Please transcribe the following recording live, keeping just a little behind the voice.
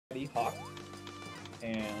Shadowhawke,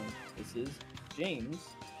 and this is James,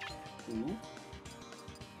 who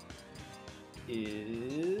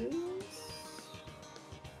is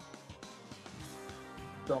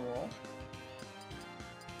drumroll,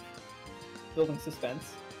 building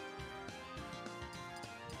suspense.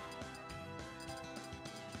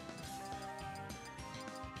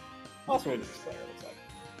 Also, what this player looks like.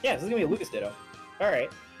 Yeah, this is gonna be a Lucas Ditto. All right,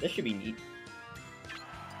 this should be neat.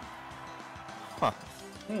 Huh.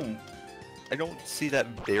 Hmm. I don't see that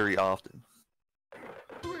very often.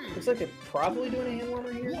 Looks like they're probably doing a hand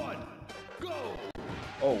warmer here. Go!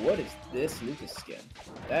 Oh, what is this Lucas skin?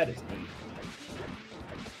 That is neat.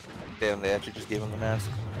 Damn, they actually just gave him the mask.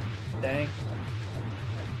 Dang.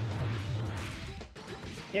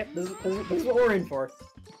 Yep, this is what we're in for.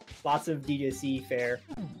 Lots of DJC, fair,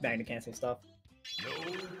 magnet cancel stuff.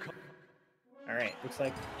 Alright, looks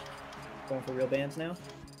like going for real bands now.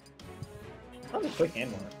 That was a quick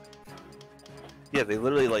hand warmer. Yeah, they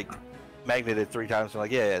literally like magneted 3 times. And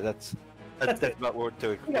like, yeah, that's about what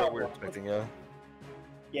we're expecting. Yeah.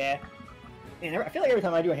 Yeah. Man, I feel like every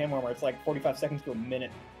time I do a hand warmer, it's like 45 seconds to a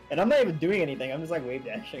minute, and I'm not even doing anything. I'm just like wave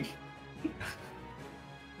dashing.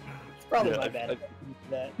 It's probably my bad.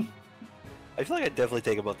 I feel like I definitely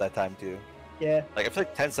take about that time too. Yeah. Like I feel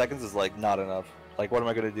like 10 seconds is like not enough. Like what am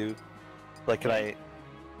I gonna do? Like can I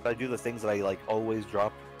do the things that I like always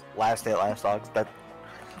drop? Last hit, last dogs. That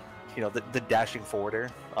you know the dashing forwarder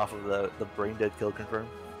off of the brain dead kill confirm.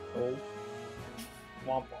 Oh.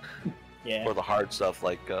 Womp womp. Yeah. Or the hard stuff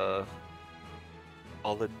like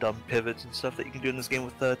all the dumb pivots and stuff that you can do in this game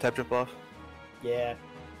with tap jump off. Yeah.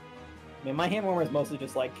 I mean, my hand warmer is mostly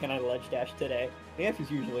just like, can I ledge dash today? The answer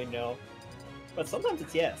is usually no, but sometimes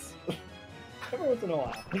it's yes. Every once in a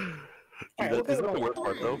while. Dude, isn't that the worst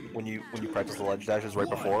part though? When you practice the ledge dashes right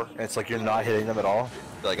before, and it's like you're not hitting them at all.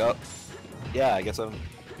 You're like, oh, yeah, I guess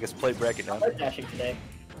play bracket now. Ledge dashing today.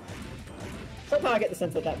 Somehow I get the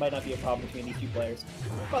sense that that might not be a problem between these two players.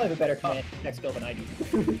 They probably have a better command next skill than I do.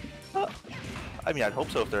 I mean, I'd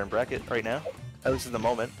hope so if they're in bracket right now. At least in the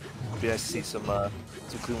moment. It'd be nice to see some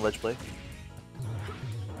clean ledge play.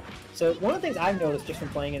 So one of the things I've noticed just from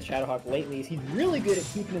playing in Shadowhawke lately is he's really good at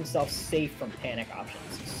keeping himself safe from panic options.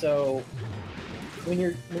 So when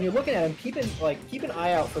you're looking at him, keep an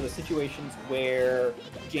eye out for the situations where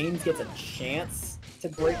James gets a chance to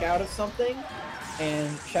break out of something. And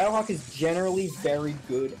Shadowhawke is generally very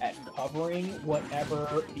good at covering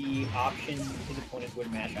whatever the option his opponent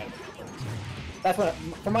would mash out of his turns. That's what,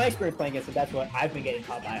 from my experience playing against him, that's what I've been getting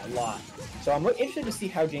caught by a lot. So I'm interested to see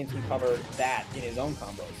how James can cover that in his own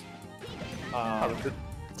combos.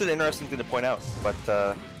 It's an interesting thing to point out, but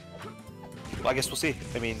well, I guess we'll see.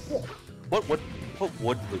 I mean, what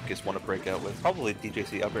would Lucas want to break out with? Probably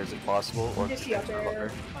DJC up air if possible, or DJC up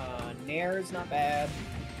air. Nair is not bad.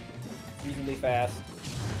 Reasonably fast.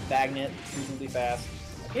 Bagnet, reasonably fast.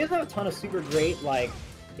 He doesn't have a ton of super great, like,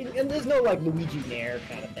 and there's no like Luigi Nair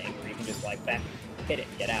kind of thing where you can just like back hit it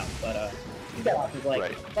and get out. But he's got options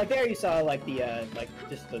like there you saw like the like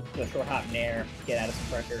just the short hop Nair, get out of some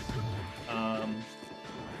pressure.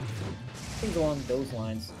 Things along those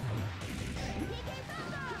lines.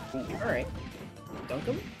 Alright. Dunk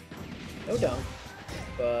him? No dunk.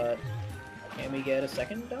 But can we get a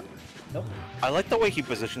second dunk? Nope. I like the way he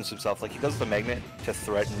positions himself. Like he does the magnet to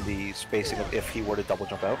threaten the spacing of if he were to double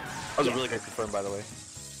jump out. That was a really great confirm, by the way.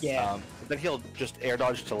 Yeah. Then he'll just air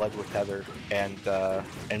dodge to ledge with tether and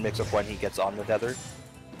mix up when he gets on the tether,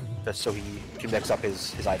 just so he can mix up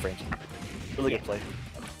his iframes. Really good play.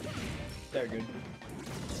 Very good.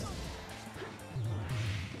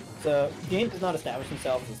 So James does not establish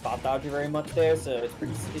himself as a spot dodger very much there, so I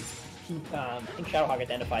think Shadowhawke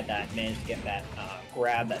identified that and managed to get that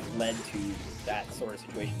grab that led to that sort of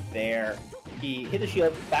situation there. He hit the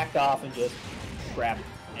shield, backed off, and just grabbed.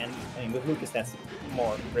 And I mean, with Lucas, that's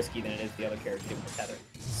more risky than it is the other character given the tether.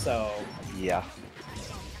 So yeah,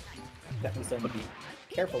 definitely something to be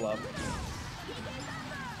careful of.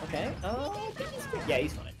 Okay, yeah,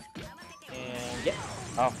 he's fine. And yeah.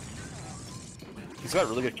 Oh. He's got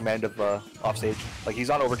really good command of offstage. Like he's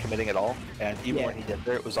not overcommitting at all, and even when he did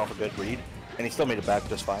there, it was off a good read, and he still made it back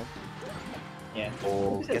just fine. Yeah.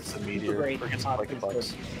 Oh, gets the meteor. Great options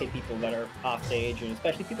to hit people that are offstage, and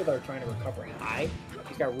especially people that are trying to recover high.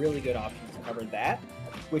 He's got really good options to cover that,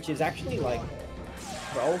 which is actually like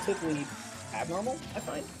relatively abnormal. I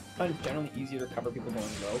find it's generally easier to cover people going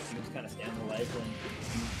low. You can just kind of stand on the ledge and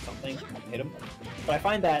do something and hit them. But I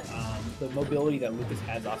find that the mobility that Lucas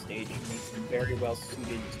has off stage makes him very well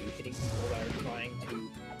suited to hitting people that are trying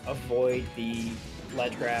to avoid the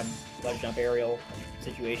ledge grab, ledge jump aerial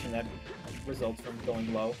situation that results from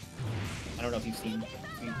going low. I don't know if you know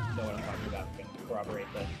what I'm talking about. You can corroborate,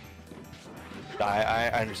 but I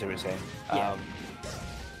understand what you're saying. Yeah.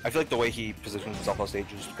 I feel like the way he positions himself on stage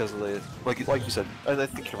is because of the like you said. I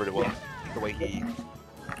think you covered it well. Yeah. The way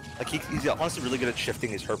he's honestly really good at shifting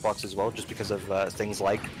his hurt box as well, just because of things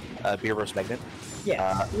like Beer vs Magnet.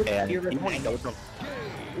 Yeah. And Beer versus even when he Magnet. goes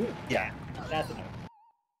Ooh, yeah, that's a no.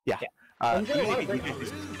 Yeah. And he's got a Even lot if of he great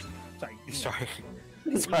DJs, Sorry.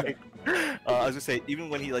 sorry. I was gonna say, even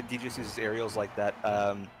when he like DJs his aerials like that,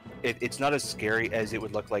 it's not as scary as it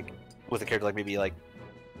would look like with a character like maybe like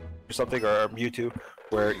or something or Mewtwo,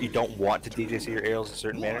 where you don't want to DJC your aerials in a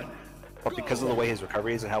certain manner. But because of the way his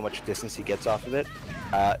recovery is and how much distance he gets off of it,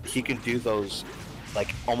 he can do those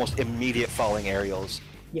like almost immediate falling aerials.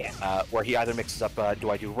 Yeah. Where he either mixes up, do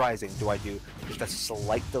I do rising, do I do just a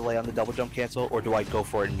slight delay on the double jump cancel, or do I go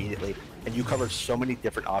for it immediately? And you cover so many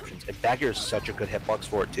different options, and back air is such a good hitbox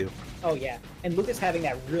for it too. Oh yeah, and Lucas having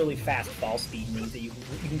that really fast fall speed means that you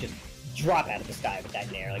can just drop out of the sky with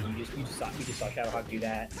that nair. Like you just saw Shadowhawke do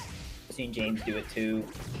that. I've seen James do it too.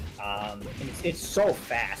 And it's so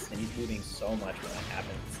fast, and he's moving so much when that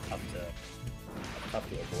happens. It's tough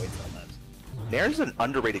to avoid sometimes. Nair is an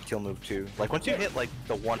underrated kill move too. Like once you hit like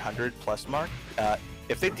the 100 plus mark,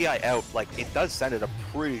 if they DI out, like it does send at a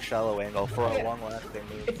pretty shallow angle for a long lasting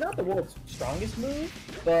move. It's not the world's strongest move,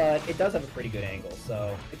 but it does have a pretty good angle.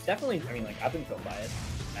 So it's definitely, I mean, like I've been killed by it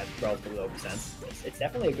at relatively low percents. It's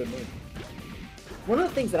definitely a good move. One of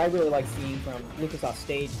the things that I really like seeing from Lucas off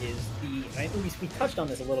stage is we touched on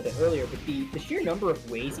this a little bit earlier, but the sheer number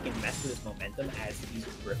of ways he can mess with his momentum as he's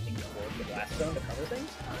drifting toward the blast zone to cover things.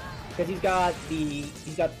 Because he's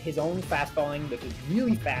got his own fast falling, which is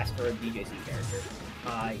really fast for a DJC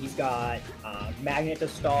character. He's got Magnet to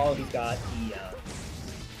stall. He's got the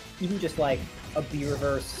even just like a B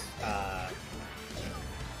reverse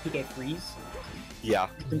PK freeze. Yeah.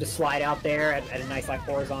 Him to slide out there at a nice like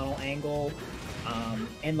horizontal angle.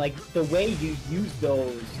 And like the way you use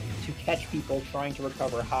those to catch people trying to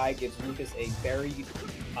recover high gives Lucas a very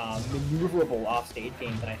maneuverable offstage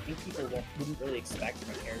game that I think people wouldn't really expect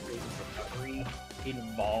from a character whose recovery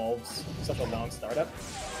involves such a long startup.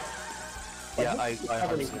 But yeah, I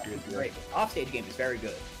agree with you. Great. Offstage game is very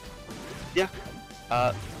good. Yeah.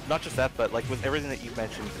 Not just that, but like with everything that you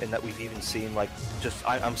mentioned and that we've even seen, like just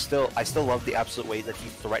I still love the absolute way that he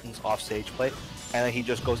threatens offstage play, and then he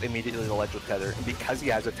just goes immediately to the ledge with tether. And because he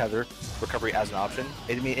has a tether recovery as an option,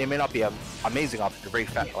 it may not be an amazing option, a very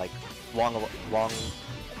fast like long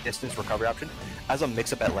distance recovery option. As a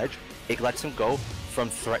mix up at ledge, it lets him go from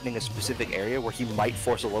threatening a specific area where he might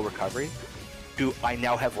force a low recovery to I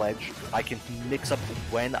now have ledge. I can mix up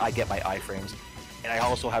when I get my iframes. And I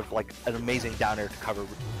also have like an amazing down air to cover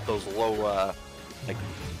those low like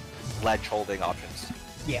ledge holding options.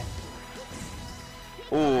 Yeah.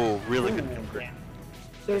 Oh, really good. Yeah.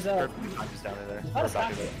 There's a down there.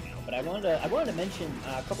 but I wanted to mention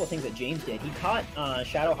a couple of things that James did. He caught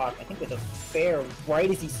Shadowhawke, I think, with a fair right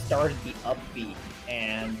as he started the up B,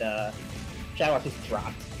 and Shadowhawke just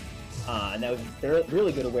dropped. And that was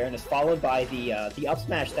really good awareness, followed by the up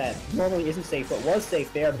smash that normally isn't safe, but was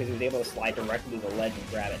safe there because he was able to slide directly to the ledge and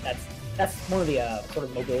grab it. That's one of the sort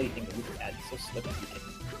of mobility things that Lucas has. He's so slick and he can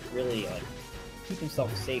really keep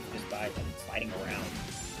himself safe just by sliding around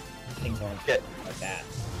things like that.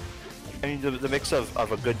 I mean, the mix of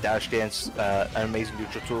a good dash dance, an amazing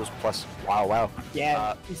neutral tools, plus wow.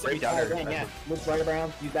 Yeah, great down air. Yeah, look right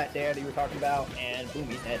around, use that dare that you were talking about, and boom,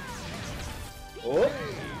 he's dead. Oh.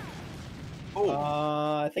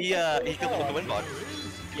 I think he could look at the win block.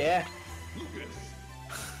 Yeah.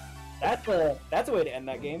 That's a way to end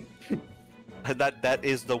that game. that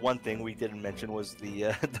is the one thing we didn't mention was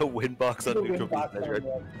the win box on neutral beast measure.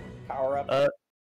 Power up.